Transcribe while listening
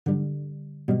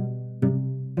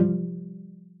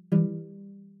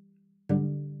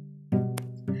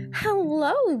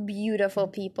Hello, beautiful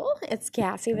people. It's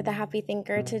Cassie with the Happy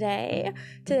Thinker today.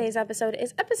 Today's episode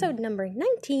is episode number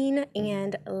 19,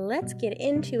 and let's get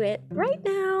into it right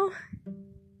now.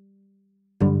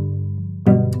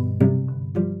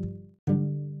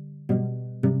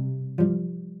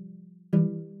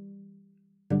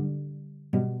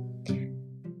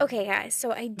 Okay, guys,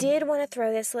 so I did want to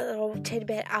throw this little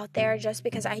tidbit out there just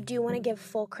because I do want to give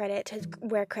full credit to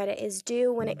where credit is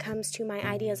due when it comes to my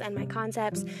ideas and my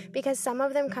concepts, because some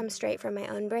of them come straight from my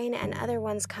own brain and other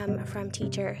ones come from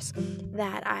teachers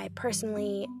that I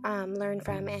personally learn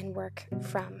from and work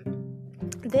from.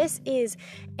 This is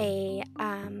a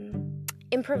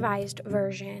improvised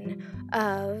version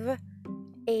of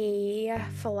a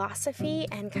philosophy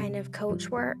and kind of coach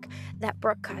work that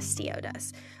Brooke Castillo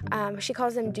does. She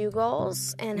calls them do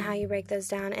goals and how you break those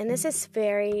down. And this is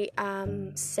very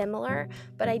similar,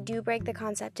 but I do break the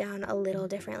concept down a little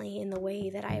differently in the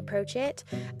way that I approach it.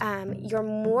 You're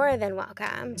more than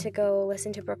welcome to go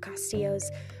listen to Brooke Castillo's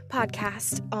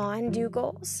podcast on do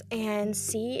goals and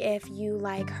see if you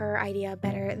like her idea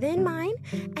better than mine.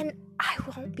 And I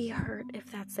won't be hurt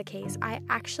if that's the case. I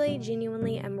actually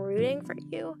genuinely am rooting for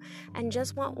you and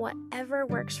just want whatever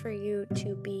works for you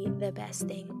to be the best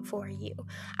thing for you.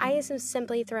 I am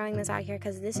simply throwing this out here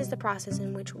because this is the process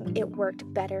in which it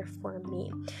worked better for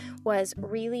me, was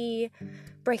really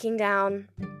breaking down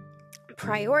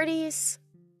priorities.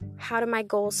 How do my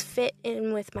goals fit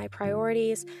in with my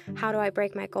priorities? How do I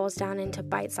break my goals down into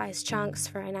bite-sized chunks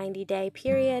for a 90-day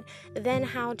period? Then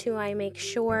how do I make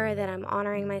sure that I'm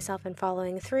honoring myself and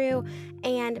following through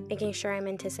and making sure I'm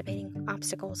anticipating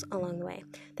obstacles along the way?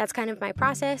 That's kind of my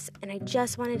process, and I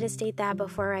just wanted to state that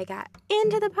before I got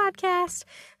into the podcast.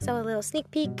 So a little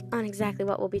sneak peek on exactly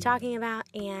what we'll be talking about,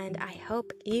 and I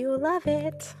hope you love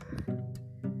it.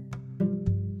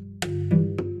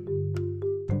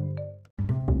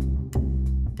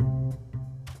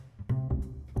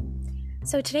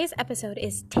 So today's episode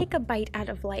is Take a Bite Out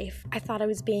of Life. I thought I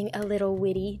was being a little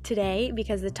witty today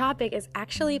because the topic is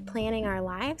actually planning our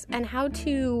lives and how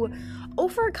to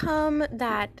overcome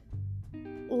that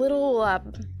little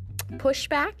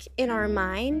pushback in our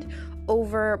mind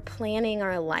over planning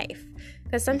our life.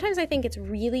 Because sometimes I think it's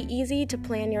really easy to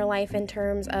plan your life in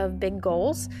terms of big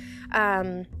goals.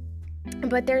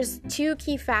 But there's two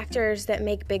key factors that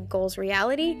make big goals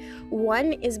reality.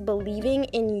 One is believing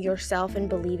in yourself and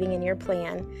believing in your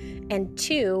plan. And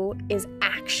two is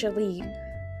actually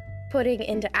putting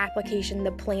into application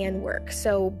the plan work.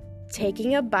 So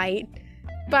taking a bite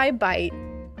by bite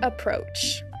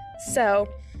approach. So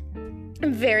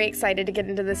I'm very excited to get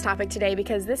into this topic today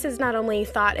because this is not only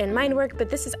thought and mind work, but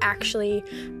this is actually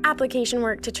application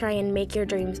work to try and make your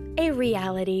dreams a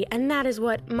reality. And that is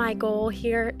what my goal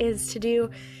here is to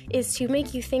do, is to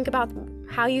make you think about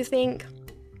how you think,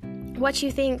 what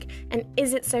you think, and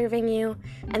is it serving you?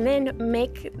 And then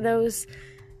make those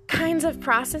kinds of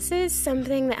processes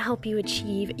something that help you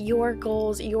achieve your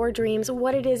goals, your dreams,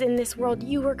 what it is in this world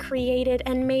you were created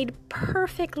and made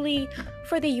perfectly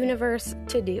for the universe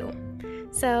to do.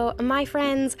 So, my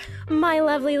friends, my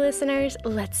lovely listeners,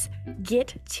 let's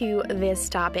get to this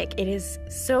topic. It is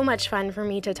so much fun for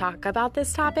me to talk about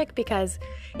this topic because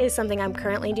it is something I'm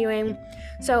currently doing.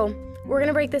 So, we're going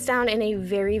to break this down in a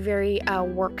very, very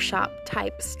workshop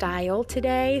type style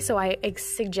today. So, I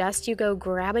suggest you go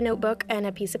grab a notebook and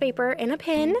a piece of paper and a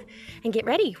pen and get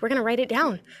ready. We're going to write it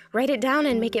down. Write it down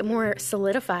and make it more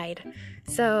solidified.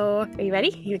 So, are you ready?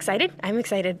 You excited? I'm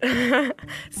excited.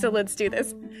 So let's do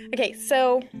this. Okay,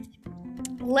 so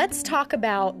let's talk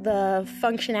about the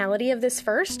functionality of this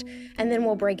first, and then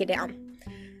we'll break it down.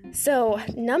 So,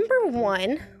 number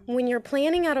one, when you're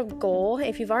planning out a goal,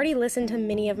 if you've already listened to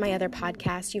many of my other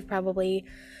podcasts, you've probably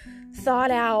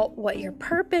thought out what your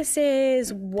purpose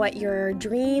is, what your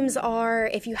dreams are.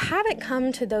 If you haven't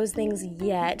come to those things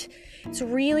yet, it's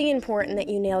really important that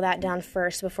you nail that down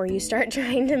first before you start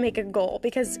trying to make a goal,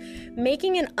 because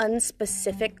making an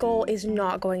unspecific goal is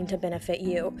not going to benefit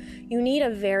you. You need a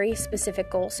very specific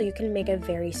goal so you can make a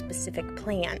very specific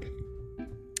plan.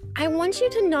 I want you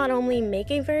to not only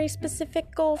make a very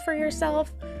specific goal for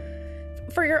yourself,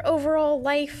 for your overall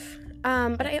life,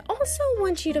 but I also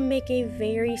want you to make a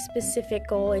very specific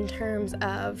goal in terms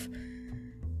of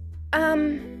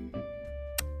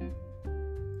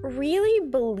really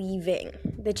believing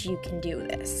that you can do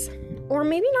this. Or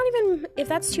maybe not even, if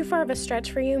that's too far of a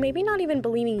stretch for you, maybe not even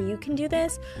believing you can do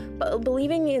this, but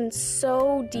believing in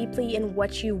so deeply in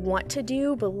what you want to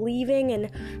do, believing in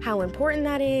how important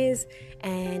that is,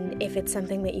 and if it's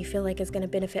something that you feel like is going to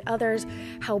benefit others,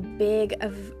 how big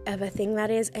of a thing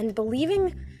that is, and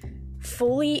believing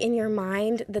fully in your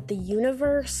mind that the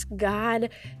universe, God,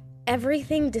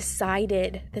 everything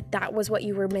decided that that was what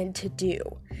you were meant to do.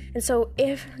 And so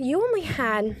if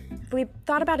we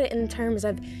thought about it in terms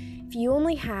of if you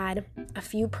only had a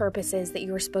few purposes that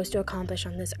you were supposed to accomplish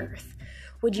on this earth,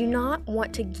 would you not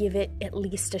want to give it at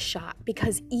least a shot?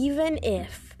 Because even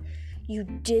if you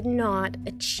did not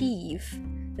achieve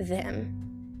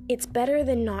them, it's better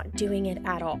than not doing it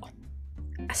at all.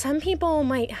 Some people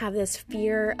might have this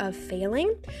fear of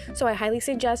failing, so I highly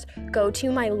suggest go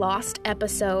to my Lost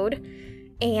episode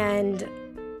and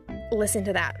listen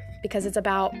to that, because it's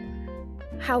about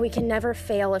how we can never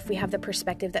fail if we have the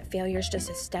perspective that failure is just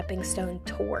a stepping stone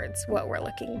towards what we're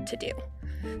looking to do.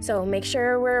 So make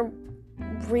sure we're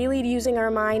really using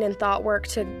our mind and thought work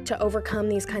to overcome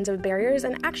these kinds of barriers.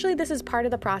 And actually, this is part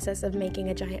of the process of making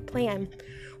a giant plan.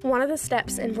 One of the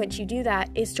steps in which you do that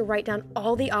is to write down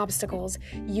all the obstacles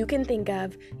you can think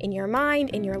of in your mind,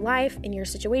 in your life, in your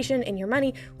situation, in your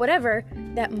money, whatever,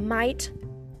 that might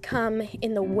come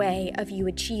in the way of you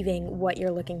achieving what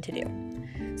you're looking to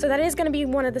do. So that is going to be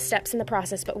one of the steps in the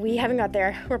process, but we haven't got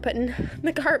there. We're putting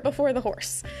the cart before the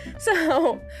horse.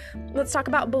 So let's talk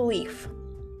about belief.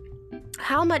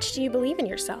 How much do you believe in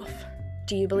yourself?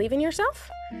 Do you believe in yourself?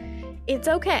 It's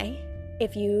okay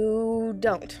if you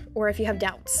don't, or if you have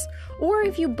doubts, or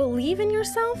if you believe in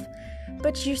yourself,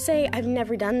 but you say, I've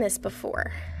never done this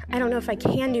before. I don't know if I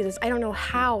can do this. I don't know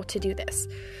how to do this.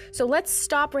 So let's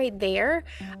stop right there.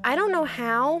 I don't know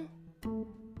how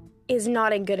is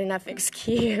not a good enough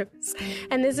excuse.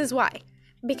 And this is why.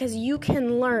 Because you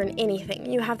can learn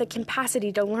anything. You have the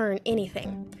capacity to learn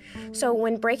anything. So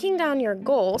when breaking down your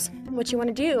goals, what you want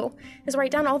to do is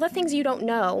write down all the things you don't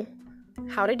know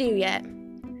how to do yet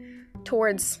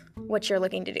towards what you're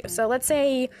looking to do. So let's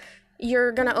say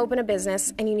you're going to open a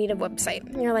business and you need a website.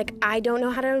 And you're like, I don't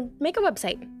know how to make a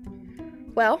website.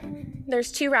 Well,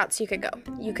 there's two routes you could go.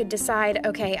 You could decide,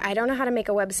 okay, I don't know how to make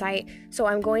a website, so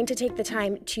I'm going to take the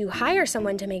time to hire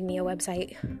someone to make me a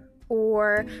website,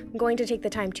 or I'm going to take the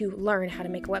time to learn how to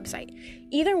make a website.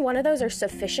 Either one of those are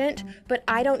sufficient, but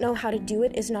I don't know how to do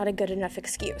it is not a good enough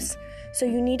excuse. So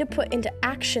you need to put into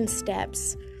action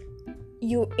steps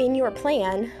in your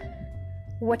plan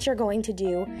what you're going to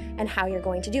do and how you're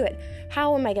going to do it.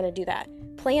 How am I going to do that?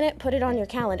 Plan it, put it on your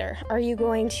calendar. Are you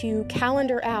going to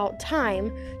calendar out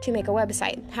time to make a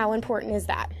website? How important is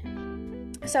that?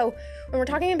 So when we're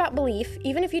talking about belief,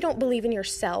 even if you don't believe in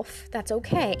yourself, that's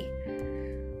okay.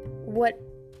 What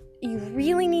you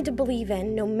really need to believe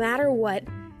in, no matter what,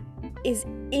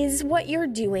 is what you're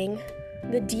doing,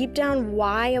 the deep down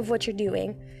why of what you're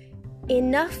doing,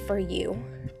 enough for you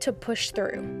to push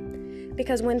through.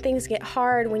 Because when things get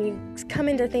hard, when you come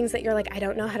into things that you're like, I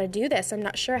don't know how to do this, I'm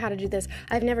not sure how to do this,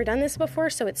 I've never done this before,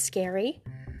 so it's scary.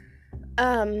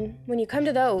 When you come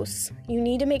to those, you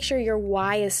need to make sure your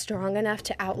why is strong enough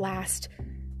to outlast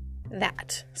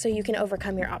that, so you can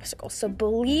overcome your obstacles. So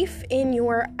belief in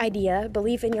your idea,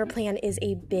 belief in your plan is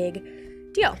a big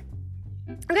deal.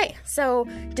 Okay, so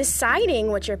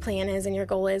deciding what your plan is and your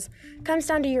goal is comes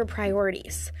down to your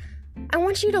priorities. I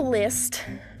want you to list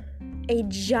a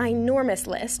ginormous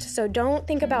list. So don't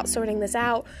think about sorting this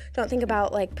out. Don't think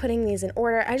about like putting these in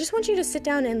order. I just want you to sit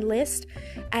down and list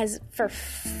as for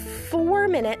 4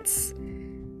 minutes.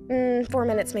 4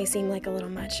 minutes may seem like a little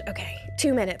much. Okay,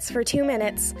 2 minutes. For 2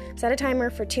 minutes, set a timer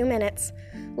for 2 minutes.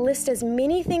 List as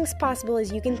many things possible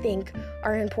as you can think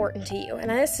are important to you. And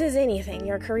this is anything,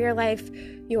 your career life,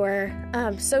 your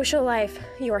social life,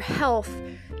 your health,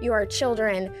 your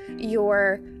children,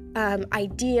 your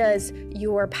ideas,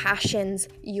 your passions,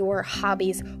 your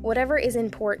hobbies, whatever is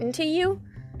important to you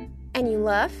and you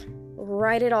love,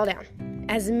 write it all down.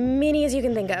 As many as you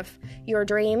can think of. Your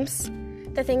dreams,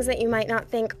 the things that you might not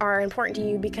think are important to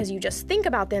you because you just think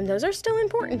about them, those are still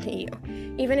important to you,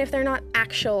 even if they're not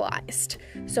actualized.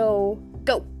 So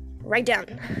go, write down.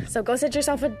 So go set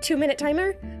yourself a 2-minute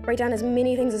timer, write down as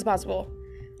many things as possible.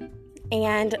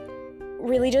 And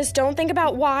really just don't think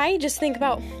about why, just think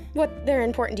about what they're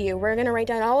important to you. We're going to write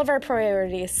down all of our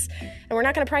priorities, and we're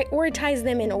not going to prioritize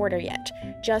them in order yet.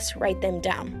 Just write them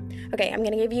down. Okay, I'm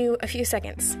going to give you a few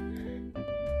seconds.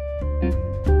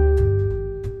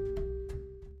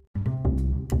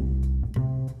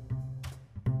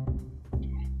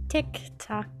 Tick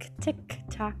tock, tick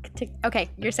tock, tick. Okay,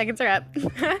 your seconds are up.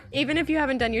 Even if you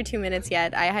haven't done your 2 minutes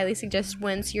yet, I highly suggest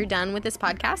once you're done with this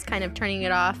podcast, kind of turning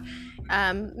it off,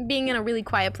 being in a really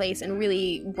quiet place and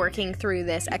really working through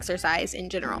this exercise in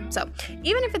general. So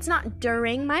even if it's not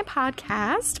during my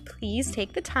podcast, please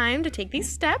take the time to take these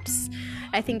steps.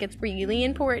 I think it's really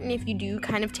important if you do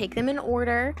kind of take them in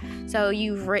order. So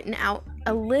you've written out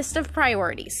a list of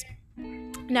priorities.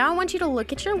 Now I want you to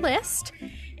look at your list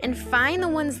and find the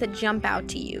ones that jump out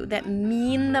to you, that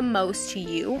mean the most to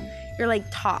you.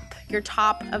 Your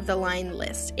top of the line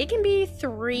list. It can be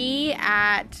 3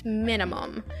 at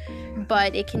minimum,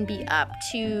 but it can be up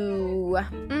to,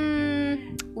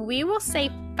 we will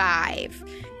say 5,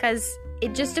 because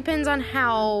it just depends on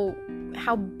how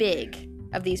big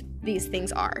of these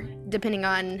things are, depending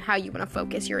on how you want to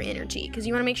focus your energy, because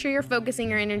you want to make sure you're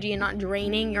focusing your energy and not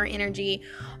draining your energy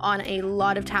on a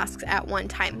lot of tasks at one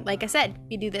time. Like I said,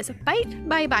 you do this bite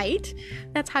by bite.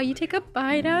 That's how you take a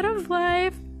bite out of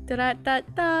life.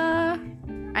 Da-da-da-da.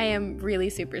 I am really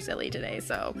super silly today,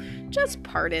 so just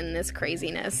pardon this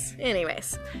craziness.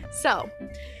 Anyways, so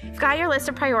you've got your list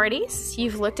of priorities.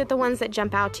 You've looked at the ones that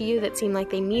jump out to you that seem like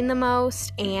they mean the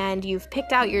most, and you've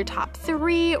picked out your top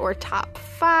 3 or top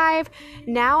 5.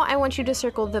 Now I want you to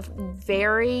circle the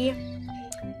very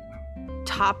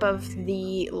top of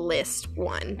the list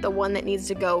one, the one that needs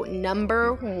to go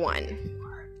number 1.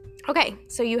 Okay,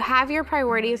 so you have your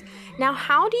priorities. Now,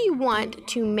 how do you want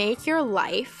to make your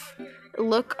life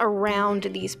look around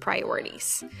these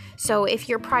priorities? So if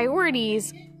your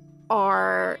priorities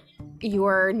are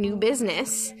your new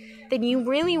business, then you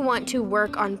really want to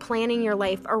work on planning your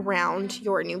life around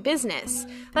your new business.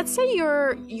 Let's say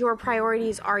your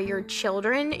priorities are your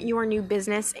children, your new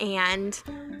business, and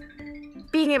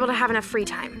being able to have enough free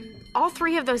time. All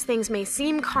 3 of those things may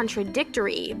seem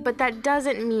contradictory, but that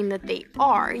doesn't mean that they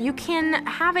are. You can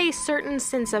have a certain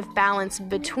sense of balance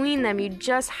between them. You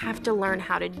just have to learn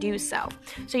how to do so.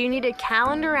 So you need to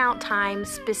calendar out time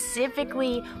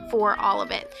specifically for all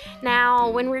of it. Now,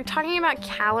 when we're talking about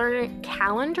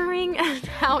calendaring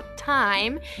out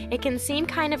time, it can seem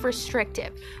kind of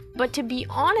restrictive. But to be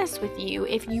honest with you,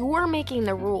 if you're making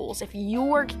the rules, if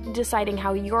you're deciding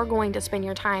how you're going to spend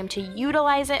your time to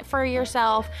utilize it for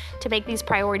yourself, to make these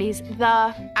priorities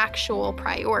the actual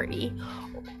priority,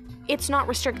 it's not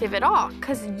restrictive at all,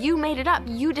 because you made it up.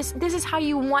 This is how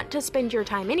you want to spend your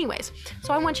time anyways.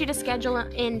 So I want you to schedule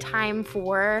in time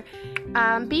for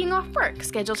being off work,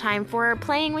 schedule time for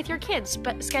playing with your kids,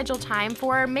 but schedule time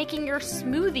for making your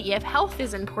smoothie if health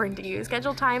is important to you,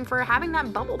 schedule time for having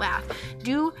that bubble bath.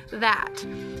 Do that,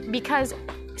 because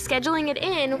scheduling it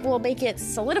in will make it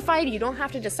solidified. You don't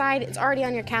have to decide. It's already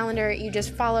on your calendar. You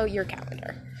just follow your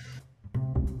calendar.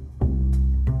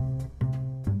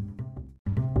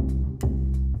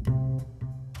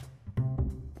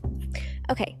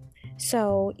 Okay,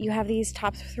 so you have these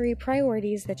top 3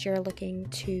 priorities that you're looking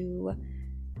to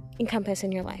encompass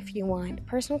in your life. You want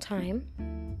personal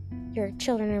time, your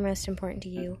children are most important to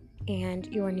you, and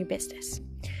your new business.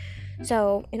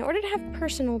 So in order to have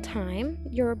personal time,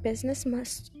 your business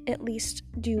must at least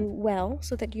do well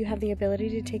so that you have the ability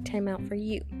to take time out for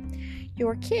you.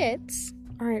 Your kids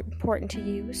are important to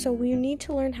you, so you need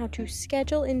to learn how to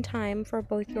schedule in time for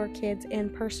both your kids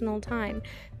and personal time.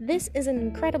 This is an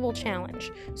incredible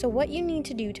challenge. So what you need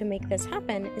to do to make this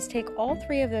happen is take all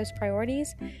 3 of those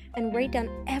priorities and write down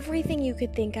everything you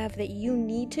could think of that you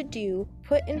need to do,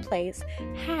 put in place,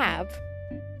 have,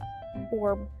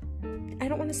 or I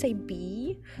don't want to say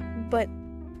be, but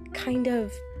kind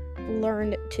of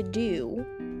learn to do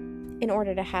in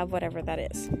order to have whatever that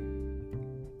is.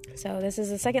 So this is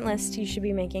the second list you should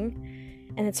be making,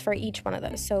 and it's for each one of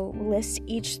those. So list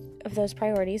each of those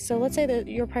priorities. So let's say that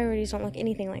your priorities don't look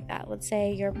anything like that. Let's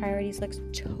say your priorities look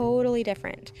totally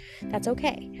different. That's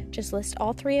okay. Just list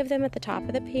all 3 of them at the top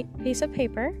of the piece of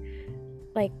paper,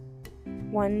 like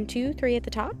 1, 2, 3 at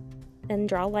the top, and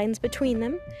draw lines between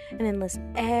them, and then list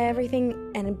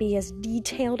everything and be as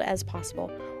detailed as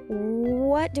possible.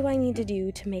 What do I need to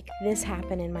do to make this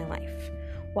happen in my life?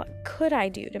 What could I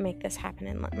do to make this happen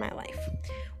in my life?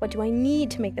 What do I need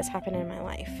to make this happen in my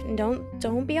life? And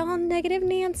don't be all negative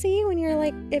Nancy when you're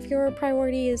like, if your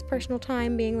priority is personal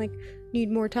time, being like,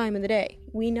 need more time in the day.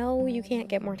 We know you can't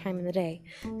get more time in the day.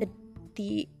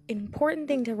 The important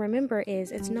thing to remember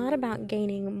is it's not about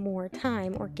gaining more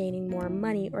time or gaining more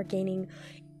money or gaining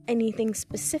anything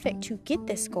specific to get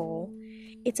this goal.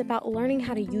 It's about learning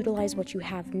how to utilize what you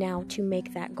have now to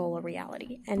make that goal a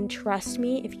reality. And trust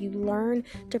me, if you learn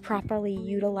to properly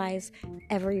utilize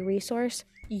every resource,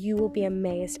 you will be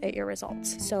amazed at your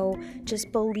results. So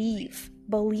just believe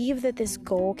that this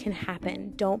goal can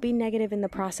happen. Don't be negative in the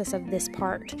process of this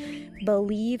part.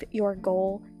 Believe your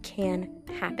goal can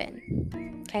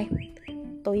happen. Okay?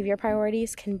 Believe your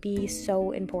priorities can be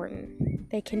so important.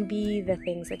 They can be the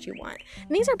things that you want.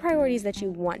 And these are priorities that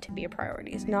you want to be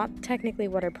priorities, not technically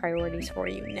what are priorities for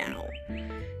you now,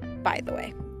 by the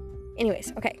way.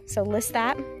 Anyways, okay, so list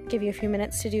that. Give you a few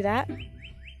minutes to do that.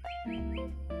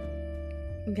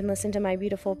 You can listen to my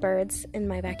beautiful birds in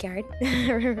my backyard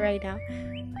right now.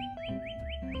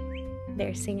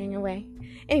 They're singing away.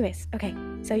 Anyways, okay,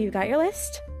 so you got your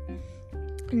list.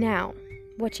 Now,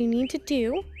 what you need to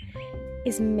do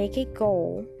is make a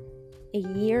goal, a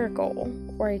year goal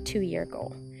or a 2-year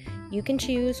goal. You can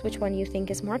choose which one you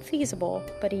think is more feasible,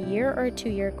 but a year or a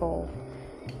 2-year goal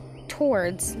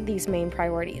towards these main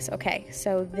priorities. Okay,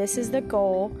 so this is the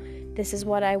goal. This is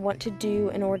what I want to do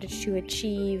in order to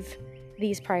achieve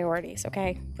these priorities,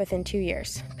 okay, within 2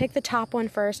 years. Pick the top one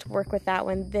first, work with that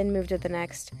one, then move to the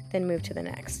next, then move to the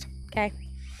next, okay?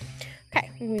 Okay,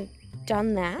 we've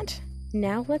done that.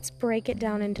 Now let's break it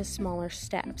down into smaller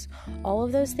steps. All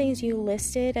of those things you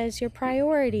listed as your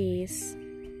priorities,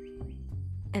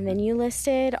 and then you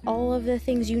listed all of the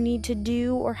things you need to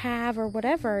do or have or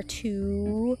whatever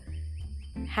to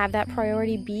have that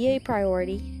priority be a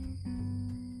priority.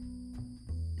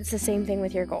 It's the same thing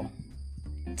with your goal.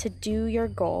 To do your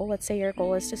goal, let's say your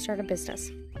goal is to start a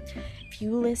business. If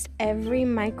you list every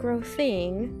micro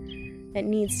thing that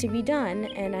needs to be done,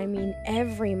 and I mean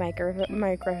every micro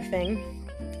thing,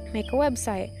 make a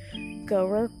website,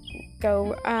 go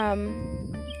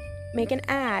make an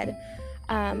ad,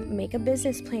 make a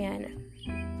business plan,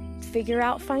 figure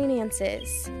out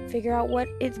finances, figure out what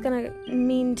it's gonna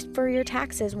mean for your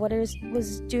taxes.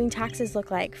 Was doing taxes look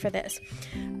like for this?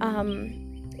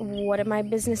 What did my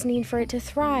business need for it to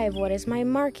thrive? What is my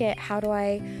market? How do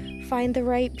I find the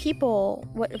right people?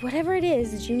 Whatever it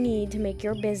is that you need to make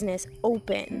your business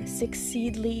open,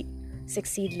 successfully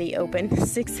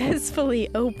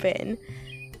open.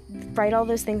 Write all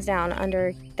those things down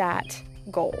under that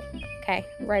goal. Okay,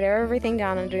 write everything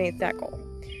down underneath that goal.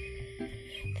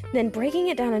 Then breaking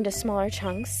it down into smaller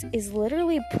chunks is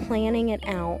literally planning it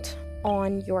out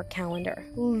on your calendar.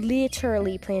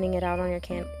 Literally planning it out on your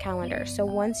calendar. So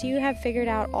once you have figured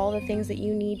out all the things that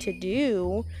you need to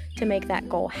do to make that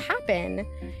goal happen,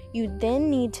 you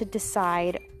then need to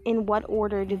decide in what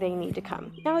order do they need to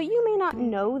come. Now, you may not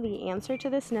know the answer to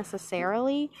this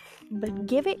necessarily, but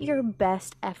give it your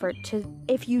best effort to,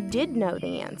 if you did know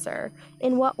the answer,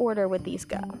 in what order would these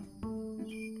go?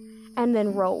 And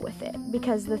then roll with it.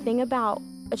 Because the thing about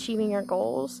achieving your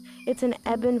goals, it's an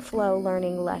ebb and flow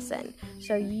learning lesson.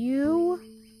 So you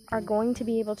are going to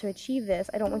be able to achieve this.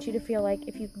 I don't want you to feel like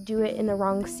if you do it in the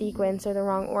wrong sequence or the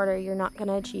wrong order, you're not going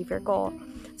to achieve your goal.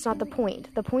 It's not the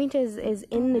point. The point is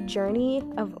in the journey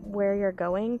of where you're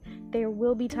going, there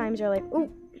will be times you're like, oh,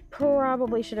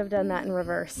 probably should have done that in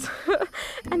reverse.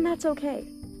 And that's okay.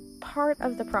 Part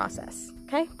of the process.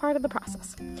 Okay? Part of the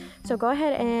process. So go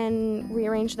ahead and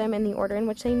rearrange them in the order in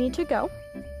which they need to go.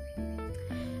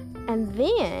 And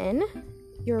then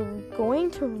you're going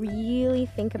to really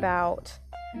think about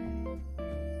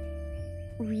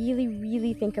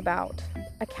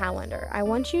a calendar. I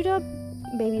want you to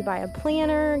maybe buy a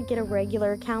planner, get a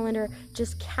regular calendar,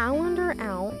 just calendar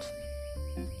out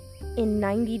in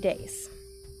 90 days.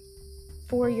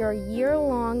 For your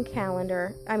year-long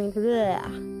calendar,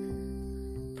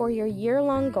 for your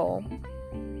year-long goal,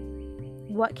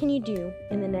 what can you do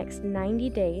in the next 90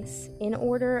 days in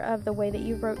order of the way that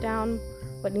you wrote down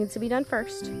what needs to be done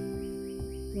first?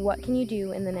 What can you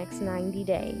do in the next 90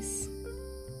 days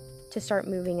to start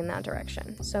moving in that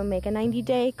direction? So make a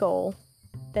 90-day goal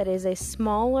that is a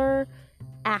smaller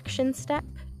action step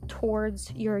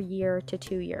towards your year to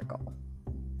 2-year goal.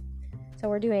 So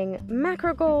we're doing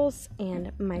macro goals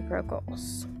and micro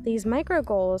goals. These micro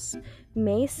goals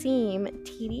may seem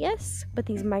tedious, but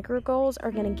these micro goals are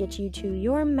going to get you to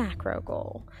your macro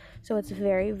goal. So it's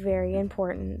very, very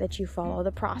important that you follow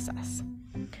the process.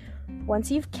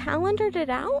 Once you've calendared it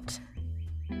out,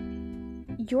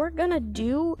 you're going to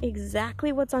do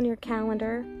exactly what's on your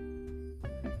calendar,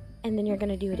 and then you're going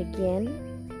to do it again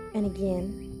and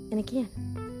again and again.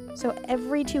 So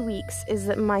every 2 weeks is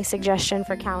my suggestion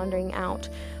for calendaring out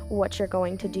what you're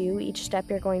going to do, each step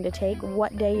you're going to take,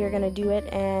 what day you're going to do it,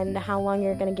 and how long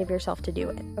you're going to give yourself to do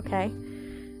it, okay?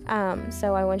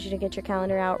 So I want you to get your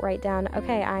calendar out, write down,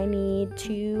 okay, I need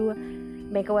to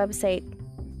make a website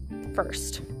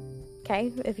first, okay?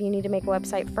 If you need to make a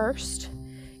website first,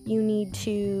 you need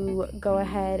to go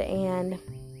ahead and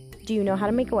do you know how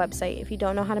to make a website? If you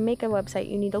don't know how to make a website,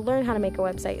 you need to learn how to make a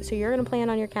website. So you're going to plan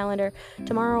on your calendar,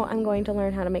 tomorrow I'm going to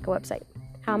learn how to make a website.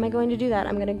 How am I going to do that?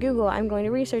 I'm going to Google, I'm going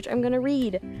to research, I'm going to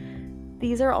read.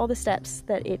 These are all the steps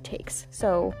that it takes.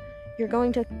 So you're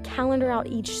going to calendar out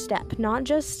each step, not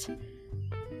just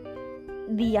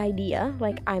the idea,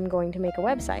 like I'm going to make a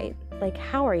website, like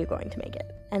how are you going to make it?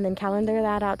 And then calendar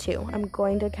that out too. I'm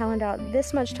going to calendar out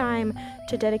this much time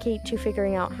to dedicate to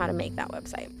figuring out how to make that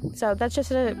website. So that's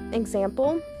just an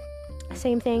example.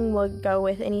 Same thing will go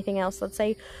with anything else. Let's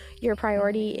say your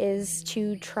priority is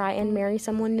to try and marry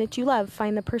someone that you love,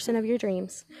 find the person of your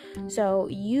dreams. So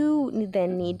you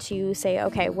then need to say,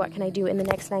 okay, what can I do in the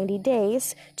next 90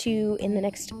 days to, in the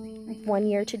next 1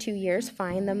 year to 2 years,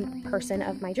 find the person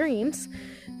of my dreams?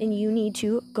 And you need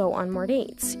to go on more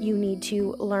dates. You need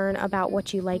to learn about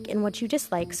what you like and what you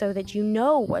dislike so that you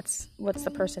know what's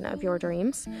the person of your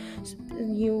dreams.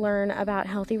 You learn about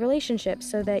healthy relationships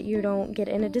so that you don't get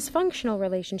in a dysfunctional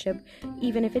relationship,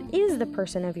 even if it is the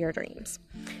person of your dreams.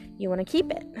 You want to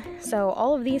keep it. So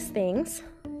all of these things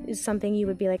is something you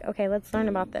would be like, okay, let's learn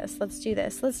about this. Let's do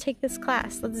this. Let's take this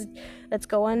class. Let's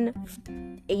go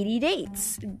on 80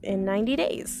 dates in 90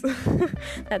 days.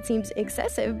 That seems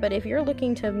excessive, but if you're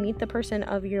looking to meet the person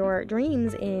of your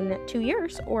dreams in 2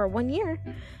 years or 1 year,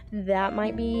 that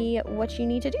might be what you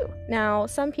need to do. Now,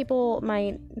 some people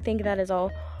might think that is a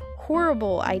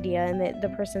horrible idea and that the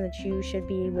person that you should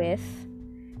be with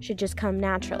should just come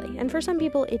naturally. And for some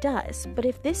people, it does. But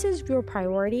if this is your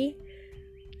priority,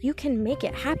 you can make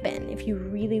it happen if you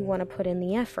really want to put in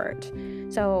the effort.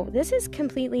 So this is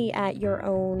completely at your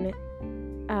own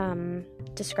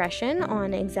discretion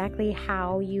on exactly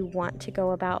how you want to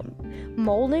go about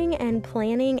molding and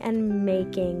planning and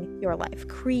making your life,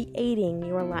 creating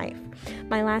your life.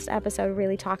 My last episode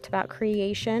really talked about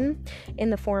creation in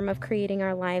the form of creating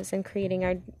our lives and creating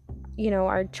our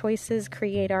choices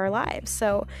create our lives.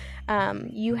 So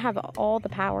you have all the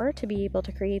power to be able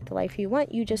to create the life you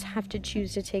want. You just have to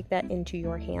choose to take that into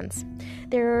your hands.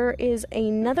 There is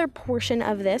another portion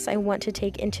of this I want to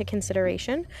take into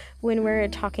consideration when we're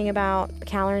talking about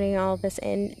calendaring all of this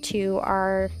into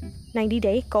our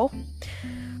 90-day goal.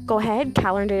 Go ahead,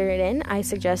 calendar it in. I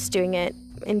suggest doing it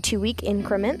in 2-week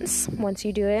increments. Once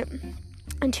you do it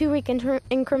in 2-week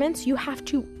increments, you have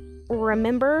to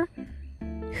remember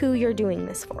who you're doing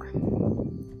this for.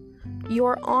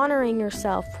 You're honoring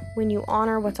yourself when you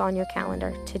honor what's on your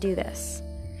calendar to do this.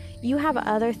 You have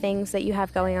other things that you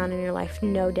have going on in your life,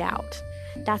 no doubt.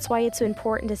 That's why it's so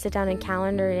important to sit down and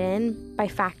calendar it in by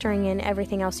factoring in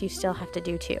everything else you still have to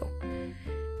do too.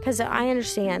 Because I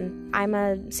understand, I'm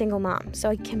a single mom, so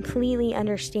I completely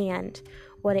understand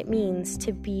what it means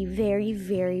to be very,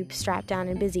 very strapped down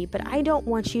and busy. But I don't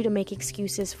want you to make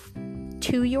excuses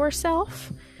to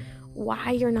yourself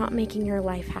why you're not making your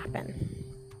life happen.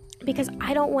 Because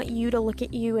I don't want you to look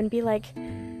at you and be like,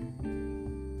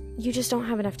 you just don't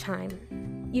have enough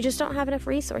time. You just don't have enough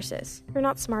resources. You're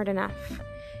not smart enough.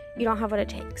 You don't have what it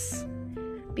takes.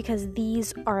 Because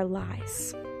these are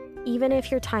lies. Even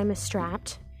if your time is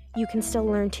strapped, you can still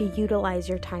learn to utilize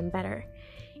your time better.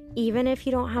 Even if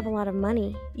you don't have a lot of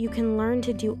money, you can learn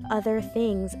to do other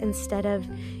things instead of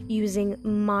using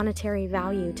monetary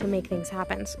value to make things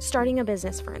happen. Starting a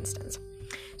business, for instance.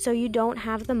 So you don't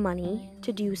have the money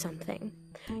to do something.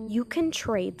 You can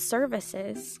trade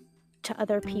services to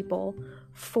other people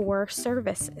for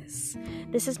services.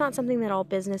 This is not something that all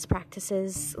business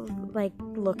practices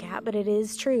look at, but it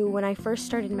is true. When I first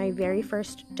started my very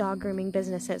first dog grooming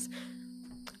businesses,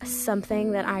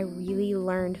 something that I really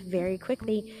learned very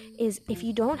quickly is if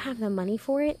you don't have the money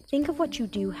for it, think of what you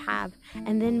do have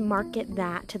and then market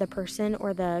that to the person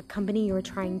or the company you're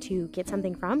trying to get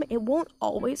something from. It won't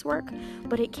always work,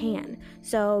 but it can.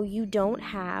 So you don't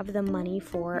have the money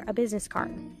for a business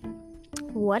card.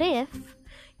 What if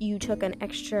you took an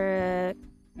extra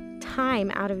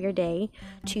time out of your day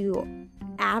to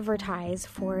advertise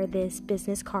for this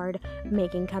business card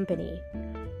making company?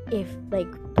 If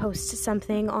post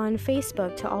something on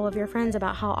Facebook to all of your friends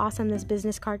about how awesome this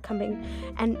business card company,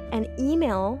 and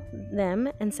email them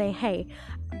and say, hey,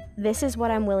 this is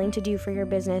what I'm willing to do for your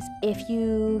business if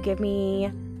you give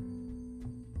me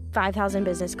 5,000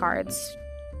 business cards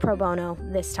pro bono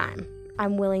this time.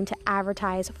 I'm willing to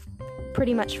advertise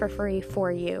pretty much for free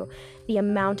for you. The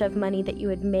amount of money that you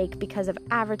would make because of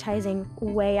advertising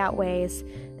way outweighs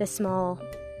the small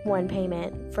one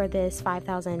payment for this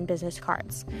 5,000 business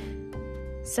cards.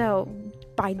 So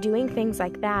by doing things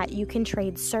like that, you can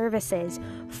trade services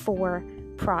for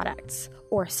products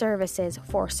or services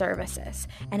for services.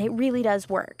 And it really does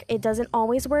work. It doesn't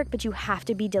always work, but you have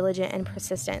to be diligent and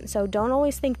persistent. So don't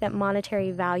always think that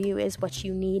monetary value is what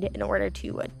you need in order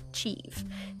to achieve.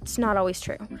 It's not always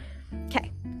true.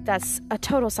 Okay, that's a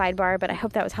total sidebar, but I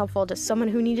hope that was helpful to someone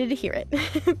who needed to hear it.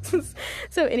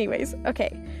 So anyways,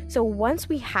 okay. So once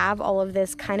we have all of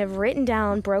this kind of written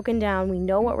down, broken down, we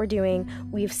know what we're doing,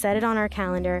 we've set it on our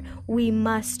calendar, we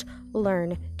must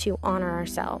learn to honor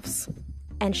ourselves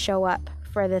and show up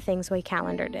for the things we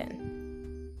calendared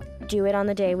in. Do it on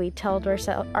the day we told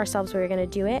ourselves we were going to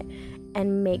do it,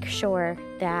 and make sure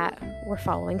that we're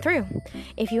following through.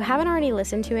 If you haven't already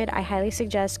listened to it, I highly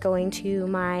suggest going to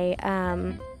my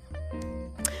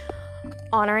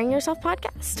Honoring Yourself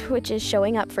podcast, which is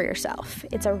showing up for yourself.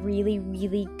 It's a really,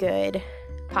 really good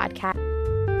podcast.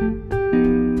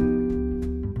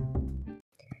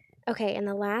 Okay, and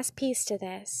the last piece to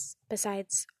this,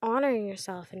 besides honoring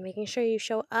yourself and making sure you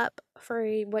show up for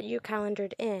what you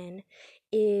calendared in,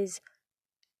 is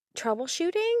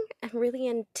troubleshooting and really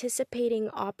anticipating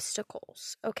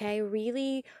obstacles, okay?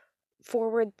 Really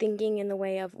forward thinking in the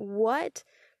way of what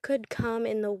could come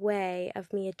in the way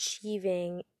of me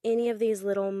achieving any of these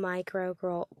little micro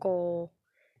goal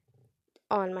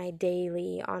on my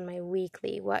daily, on my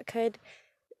weekly. What could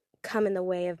come in the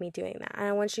way of me doing that? And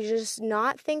I want you to just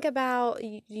not think about,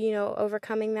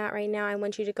 overcoming that right now. I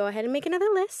want you to go ahead and make another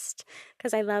list,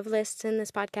 because I love lists in this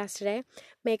podcast today.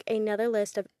 Make another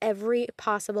list of every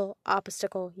possible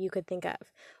obstacle you could think of,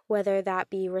 whether that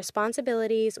be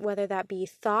responsibilities, whether that be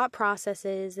thought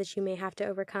processes that you may have to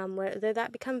overcome, whether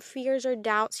that become fears or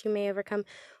doubts you may overcome,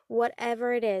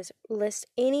 whatever it is. List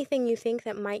anything you think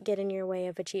that might get in your way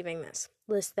of achieving this.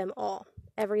 List them all,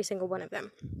 every single one of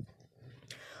them.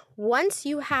 Once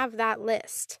you have that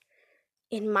list,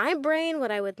 in my brain,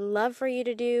 what I would love for you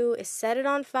to do is set it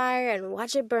on fire and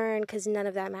watch it burn, because none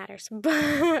of that matters.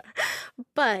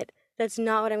 But that's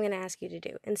not what I'm going to ask you to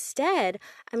do. Instead,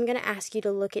 I'm going to ask you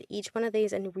to look at each one of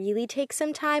these and really take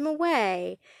some time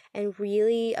away and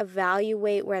really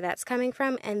evaluate where that's coming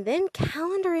from, and then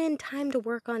calendar in time to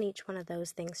work on each one of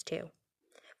those things too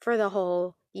for the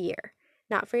whole year.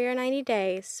 Not for your 90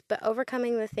 days, but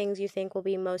overcoming the things you think will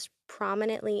be most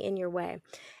prominently in your way.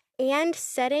 And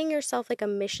setting yourself like a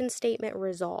mission statement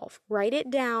resolve. Write it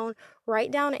down.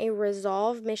 Write down a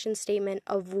resolve mission statement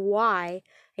of why,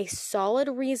 a solid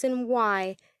reason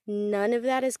why none of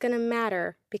that is going to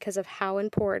matter because of how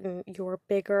important your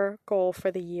bigger goal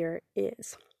for the year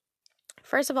is.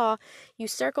 First of all, you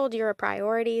circled your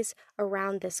priorities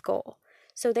around this goal.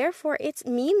 So therefore, it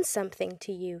means something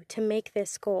to you to make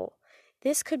this goal.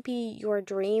 This could be your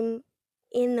dream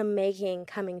in the making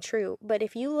coming true. But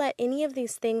if you let any of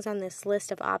these things on this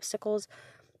list of obstacles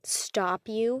stop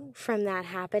you from that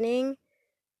happening,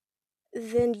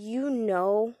 then you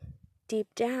know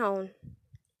deep down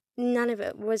none of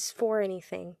it was for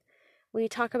anything. We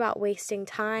talk about wasting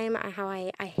time, how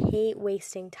I hate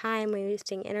wasting time,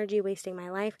 wasting energy, wasting my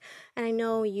life. And I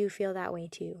know you feel that way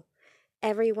too.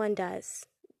 Everyone does.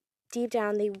 Deep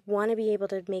down, they want to be able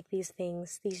to make these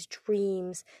things, these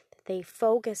dreams that they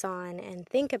focus on and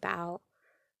think about,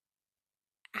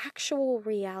 actual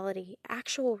reality,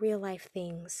 actual real life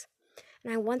things.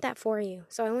 And I want that for you.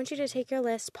 So I want you to take your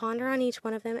list, ponder on each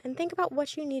one of them, and think about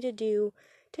what you need to do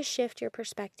to shift your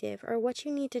perspective, or what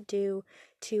you need to do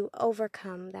to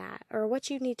overcome that, or what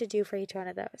you need to do for each one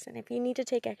of those. And if you need to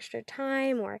take extra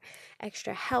time or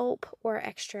extra help or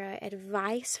extra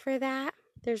advice for that,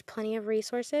 there's plenty of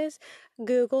resources.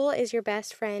 Google is your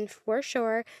best friend for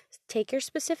sure. Take your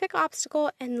specific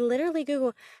obstacle and literally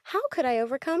Google, how could I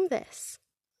overcome this?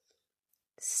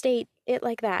 State it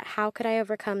like that. How could I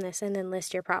overcome this? And then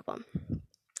list your problem.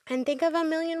 And think of a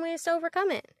million ways to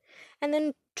overcome it. And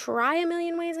then try a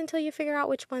million ways until you figure out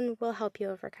which one will help you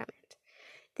overcome it.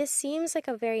 This seems like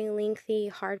a very lengthy,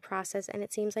 hard process, and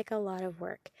it seems like a lot of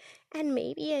work. And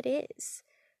maybe it is.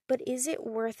 But is it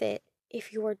worth it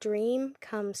if your dream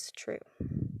comes true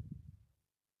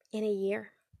in a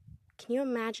year? Can you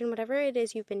imagine whatever it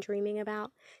is you've been dreaming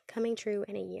about coming true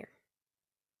in a year?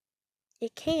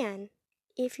 It can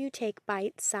if you take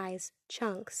bite-sized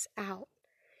chunks out.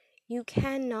 You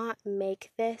cannot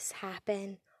make this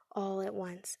happen all at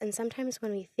once. And sometimes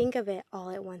when we think of it all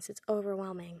at once, it's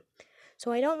overwhelming.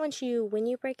 So I don't want you, when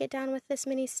you break it down with this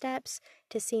many steps,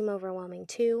 to seem overwhelming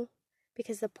too.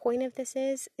 Because the point of this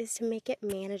is to make it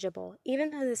manageable.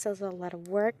 Even though this is a lot of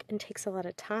work and takes a lot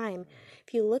of time,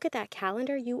 if you look at that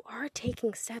calendar, you are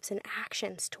taking steps and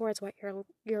actions towards what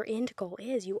your end goal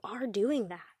is. You are doing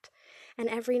that. And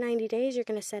every 90 days, you're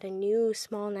going to set a new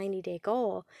small 90-day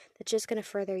goal that's just going to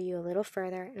further you a little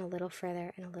further and a little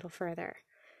further and a little further.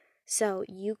 So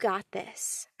you got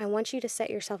this. I want you to set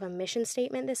yourself a mission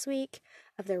statement this week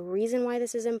of the reason why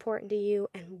this is important to you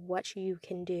and what you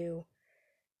can do.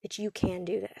 That you can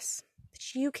do this.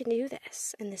 That you can do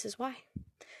this. And this is why.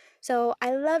 So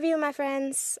I love you, my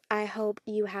friends. I hope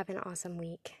you have an awesome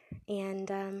week.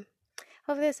 And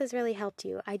hope this has really helped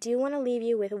you. I do want to leave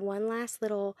you with one last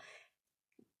little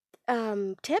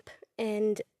tip.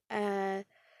 And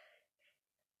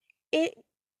it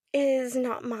is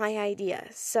not my idea.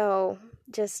 So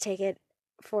just take it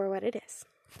for what it is.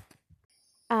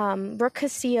 Brooke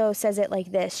Castillo says it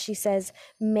like this. She says,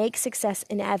 make success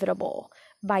inevitable.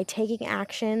 by taking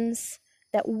actions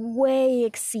that way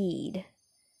exceed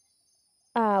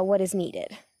what is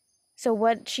needed. So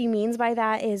what she means by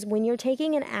that is when you're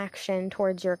taking an action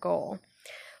towards your goal,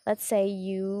 let's say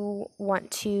you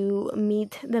want to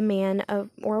meet the man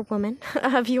or woman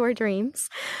of your dreams,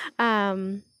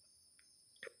 and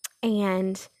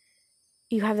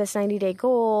you have this 90-day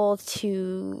goal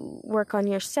to work on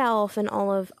yourself and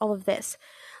all of this.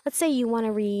 Let's say you want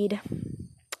to read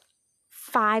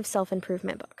 5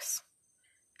 self-improvement books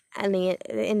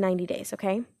in 90 days,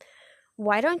 okay?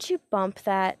 Why don't you bump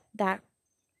that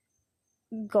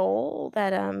goal,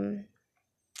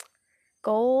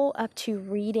 goal up to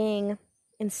reading,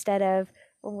 instead of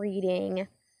reading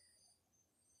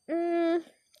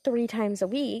 3 times a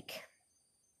week,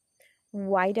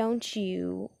 why don't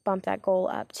you bump that goal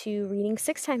up to reading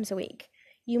 6 times a week?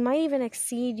 You might even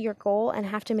exceed your goal and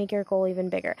have to make your goal even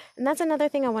bigger. And that's another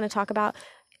thing I want to talk about,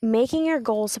 making your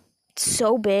goals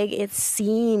so big it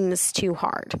seems too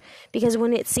hard. Because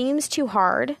when it seems too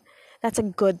hard, that's a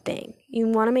good thing. You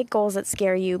want to make goals that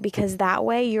scare you, because that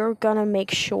way you're going to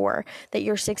make sure that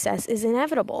your success is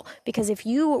inevitable. Because if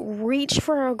you reach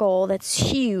for a goal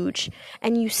that's huge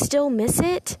and you still miss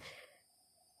it,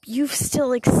 you've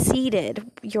still exceeded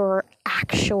your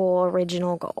actual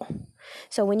original goal.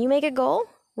 So when you make a goal,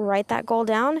 write that goal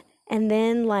down and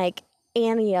then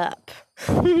ante up,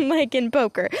 like in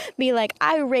poker. Be like,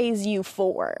 I raise you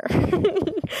 4.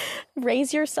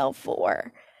 Raise yourself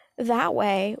 4. That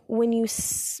way, when you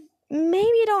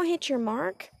maybe don't hit your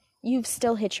mark, you've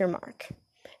still hit your mark.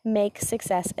 Make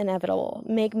success inevitable.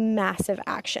 Make massive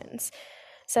actions.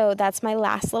 So that's my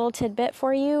last little tidbit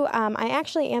for you. I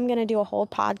actually am going to do a whole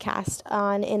podcast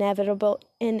on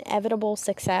inevitable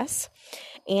success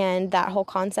and that whole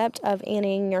concept of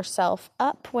anteing yourself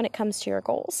up when it comes to your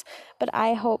goals. But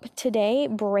I hope today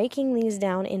breaking these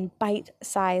down in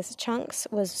bite-sized chunks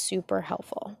was super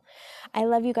helpful. I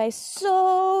love you guys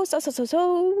so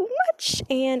much,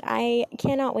 and I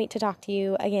cannot wait to talk to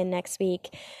you again next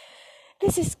week.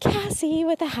 This is Cassie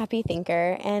with The Happy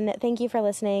Thinker, and thank you for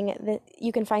listening.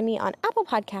 You can find me on Apple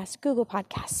Podcasts, Google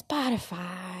Podcasts,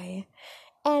 Spotify,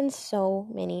 and so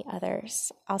many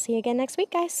others. I'll see you again next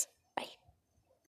week, guys.